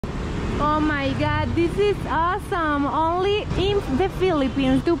Oh my god, this is awesome. Only in the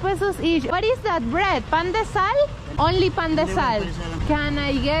Philippines, 2 pesos each. What is that bread? Pan de sal? Only pan de sal. Can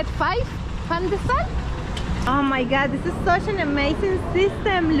I get 5 pan de sal? Oh my god, this is such an amazing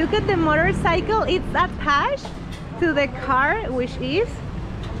system. Look at the motorcycle. It's attached to the car, which is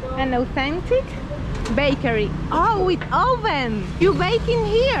an authentic bakery. Oh, with oven. You bake in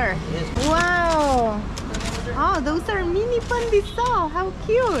here? Yes. Wow. Oh, those are mini pan de sal. How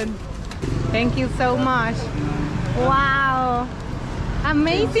cute. Thank you so much. Wow.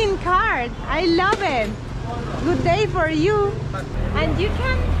 Amazing card. I love it. Good day for you. And you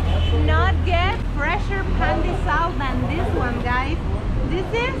can not get fresher pan de sal than this one, guys. This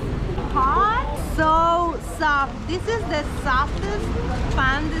is hot, so soft. This is the softest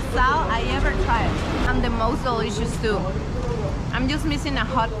pan de sal I ever tried. And the most delicious too. I'm just missing a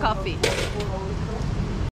hot coffee.